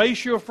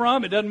race you're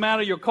from, it doesn't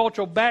matter your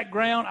cultural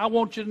background, I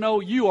want you to know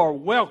you are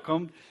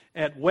welcomed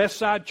at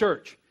Westside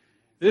Church.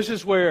 This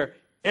is where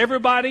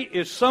everybody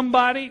is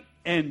somebody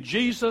and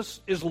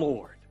Jesus is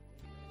Lord.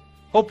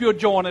 Hope you'll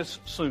join us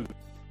soon.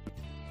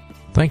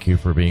 Thank you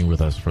for being with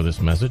us for this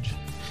message.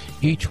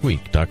 Each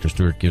week, Dr.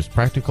 Stewart gives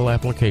practical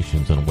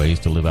applications on ways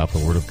to live out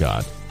the Word of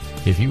God.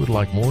 If you would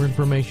like more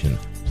information,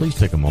 please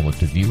take a moment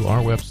to view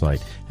our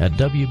website at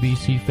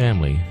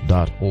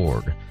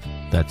wbcfamily.org.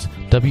 That's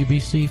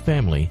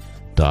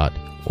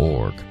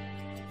wbcfamily.org.